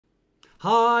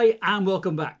Hi and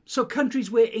welcome back. So countries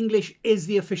where English is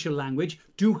the official language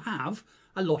do have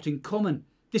a lot in common.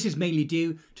 This is mainly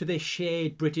due to their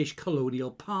shared British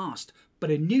colonial past. But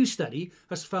a new study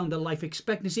has found that life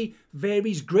expectancy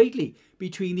varies greatly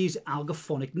between these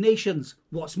allophonic nations.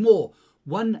 What's more,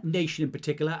 one nation in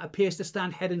particular appears to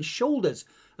stand head and shoulders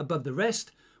above the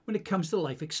rest when it comes to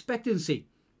life expectancy,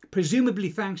 presumably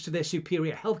thanks to their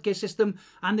superior healthcare system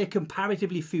and their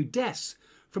comparatively few deaths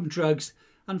from drugs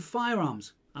and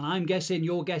firearms. And I'm guessing,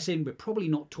 you're guessing, we're probably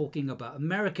not talking about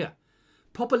America.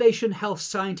 Population health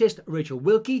scientist Rachel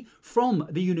Wilkie from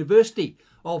the University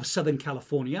of Southern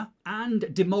California and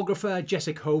demographer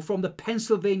Jessica Ho from the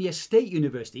Pennsylvania State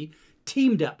University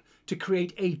teamed up to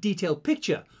create a detailed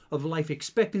picture of life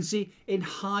expectancy in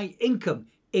high-income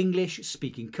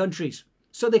English-speaking countries,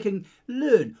 so they can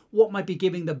learn what might be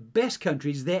giving the best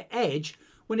countries their edge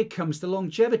when it comes to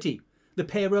longevity. The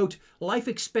pair wrote, "Life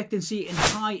expectancy in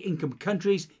high-income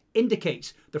countries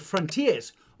indicates the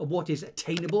frontiers of what is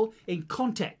attainable in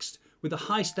context with the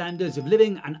high standards of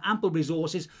living and ample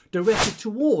resources directed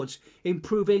towards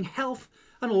improving health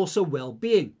and also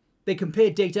well-being." They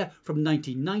compared data from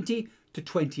 1990 to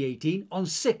 2018 on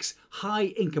 6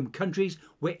 high-income countries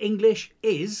where English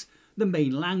is the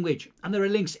main language. And there are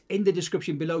links in the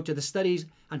description below to the studies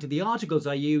and to the articles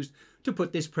I used to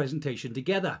put this presentation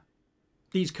together.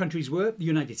 These countries were the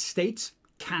United States,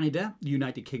 Canada, the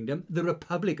United Kingdom, the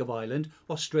Republic of Ireland,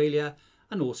 Australia,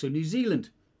 and also New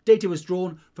Zealand. Data was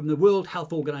drawn from the World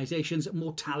Health Organization's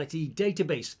mortality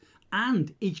database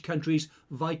and each country's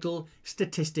vital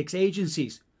statistics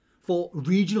agencies. For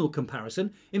regional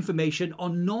comparison, information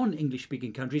on non-English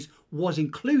speaking countries was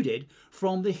included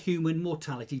from the Human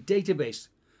Mortality Database.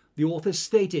 The authors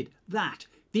stated that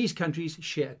these countries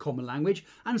share a common language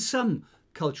and some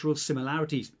cultural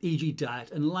similarities, e.g.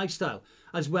 diet and lifestyle,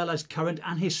 as well as current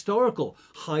and historical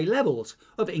high levels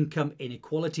of income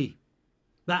inequality.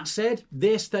 That said,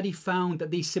 their study found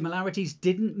that these similarities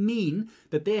didn't mean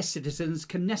that their citizens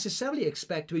can necessarily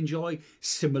expect to enjoy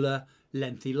similar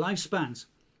lengthy lifespans.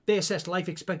 They assessed life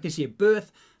expectancy at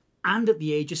birth and at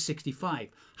the age of 65,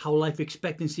 how life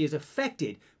expectancy is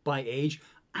affected by age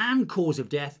and cause of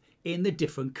death in the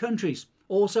different countries.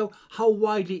 Also, how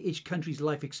widely each country's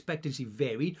life expectancy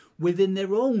varied within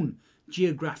their own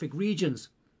geographic regions.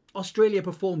 Australia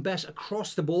performed best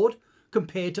across the board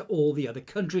compared to all the other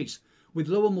countries, with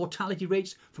lower mortality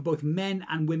rates for both men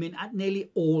and women at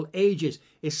nearly all ages,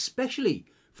 especially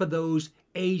for those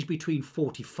aged between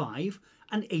 45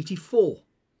 and 84.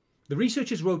 The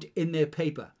researchers wrote in their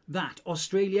paper that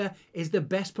Australia is the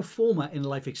best performer in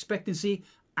life expectancy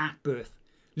at birth,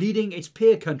 leading its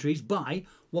peer countries by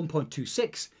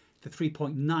 1.26 to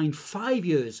 3.95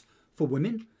 years for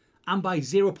women and by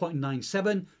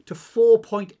 0.97 to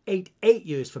 4.88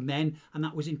 years for men, and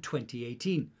that was in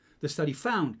 2018. The study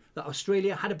found that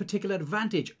Australia had a particular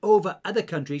advantage over other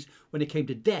countries when it came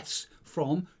to deaths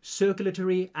from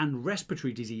circulatory and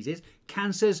respiratory diseases,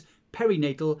 cancers,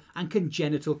 perinatal and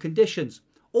congenital conditions.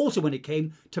 Also when it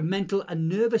came to mental and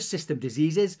nervous system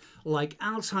diseases like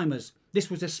Alzheimer's. This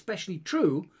was especially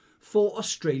true for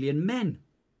Australian men.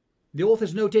 The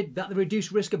authors noted that the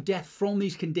reduced risk of death from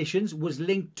these conditions was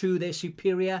linked to their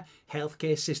superior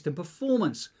healthcare system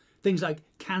performance. Things like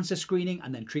cancer screening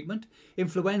and then treatment,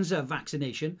 influenza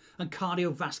vaccination and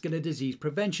cardiovascular disease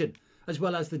prevention, as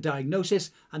well as the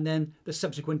diagnosis and then the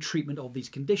subsequent treatment of these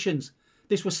conditions.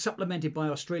 This was supplemented by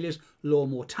Australia's lower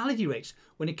mortality rates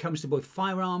when it comes to both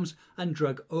firearms and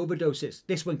drug overdoses.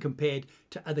 This when compared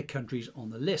to other countries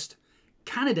on the list.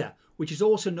 Canada, which is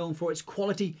also known for its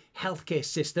quality healthcare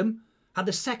system, had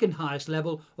the second highest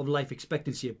level of life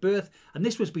expectancy at birth, and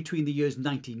this was between the years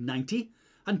 1990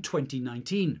 and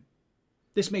 2019.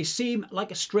 This may seem like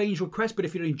a strange request, but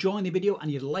if you're enjoying the video and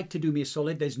you'd like to do me a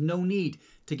solid, there's no need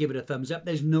to give it a thumbs up.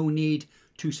 There's no need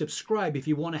to subscribe. If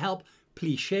you want to help,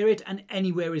 please share it, and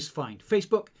anywhere is fine.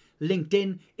 Facebook,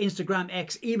 LinkedIn, Instagram,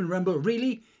 X, even Rumble,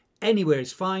 really, anywhere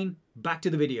is fine. Back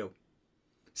to the video.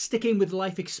 Sticking with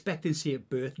life expectancy at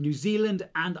birth, New Zealand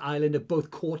and Ireland have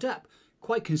both caught up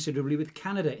quite considerably with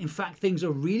Canada. In fact, things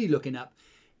are really looking up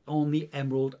on the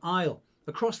Emerald Isle.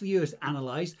 Across the years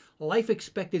analysed, life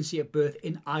expectancy at birth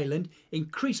in Ireland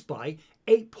increased by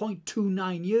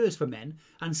 8.29 years for men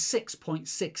and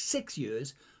 6.66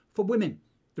 years for women.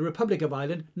 The Republic of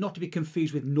Ireland, not to be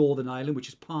confused with Northern Ireland, which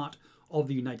is part of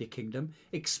the United Kingdom,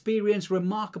 experienced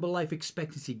remarkable life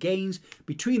expectancy gains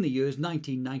between the years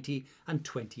 1990 and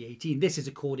 2018. This is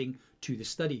according to the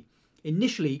study.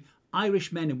 Initially,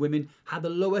 Irish men and women had the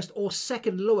lowest or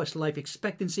second lowest life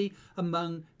expectancy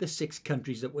among the 6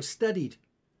 countries that were studied.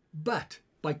 But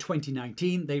by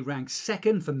 2019, they ranked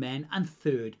second for men and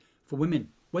third for women.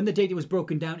 When the data was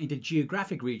broken down into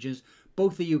geographic regions,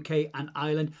 both the UK and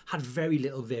Ireland had very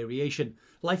little variation.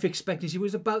 Life expectancy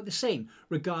was about the same,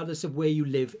 regardless of where you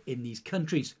live in these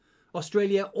countries.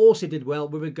 Australia also did well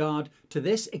with regard to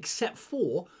this, except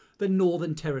for the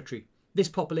Northern Territory. This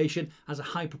population has a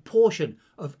high proportion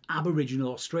of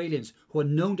Aboriginal Australians who are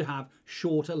known to have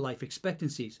shorter life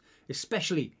expectancies,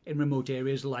 especially in remote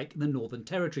areas like the Northern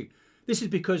Territory. This is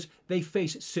because they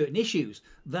face certain issues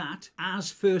that,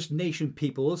 as First Nation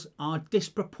peoples, are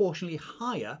disproportionately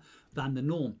higher than the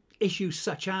norm. Issues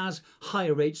such as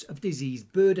higher rates of disease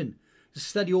burden. The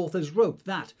study authors wrote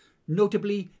that,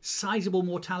 notably, sizable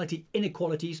mortality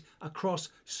inequalities across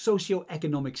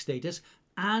socio-economic status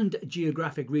and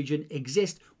geographic region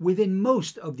exist within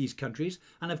most of these countries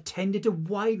and have tended to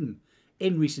widen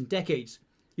in recent decades.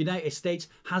 The United States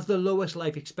has the lowest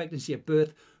life expectancy at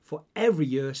birth for every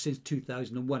year since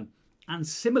 2001, and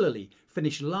similarly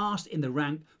finished last in the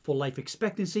rank for life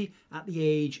expectancy at the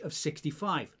age of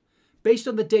 65. Based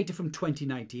on the data from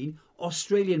 2019,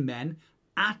 Australian men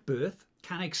at birth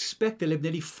can expect to live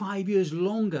nearly 5 years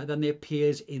longer than their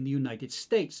peers in the United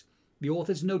States. The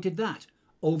authors noted that,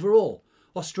 overall,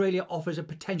 Australia offers a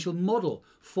potential model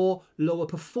for lower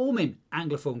performing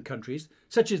Anglophone countries,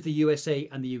 such as the USA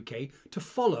and the UK, to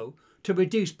follow to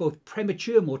reduce both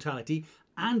premature mortality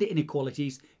and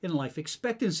inequalities in life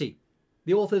expectancy.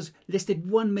 The authors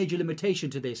listed one major limitation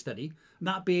to their study,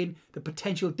 that being the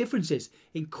potential differences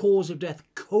in cause of death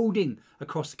coding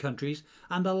across the countries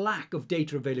and the lack of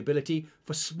data availability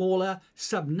for smaller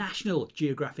subnational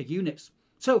geographic units.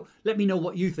 So let me know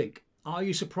what you think. Are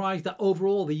you surprised that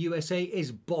overall the USA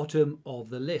is bottom of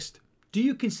the list? Do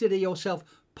you consider yourself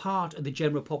part of the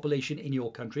general population in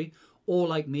your country? Or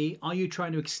like me, are you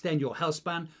trying to extend your health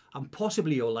span and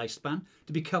possibly your lifespan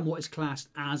to become what is classed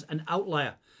as an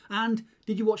outlier? And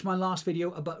did you watch my last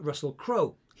video about Russell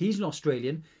Crowe? He's an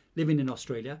Australian living in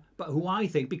Australia, but who I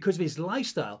think, because of his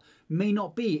lifestyle, may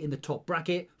not be in the top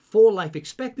bracket for life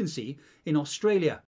expectancy in Australia.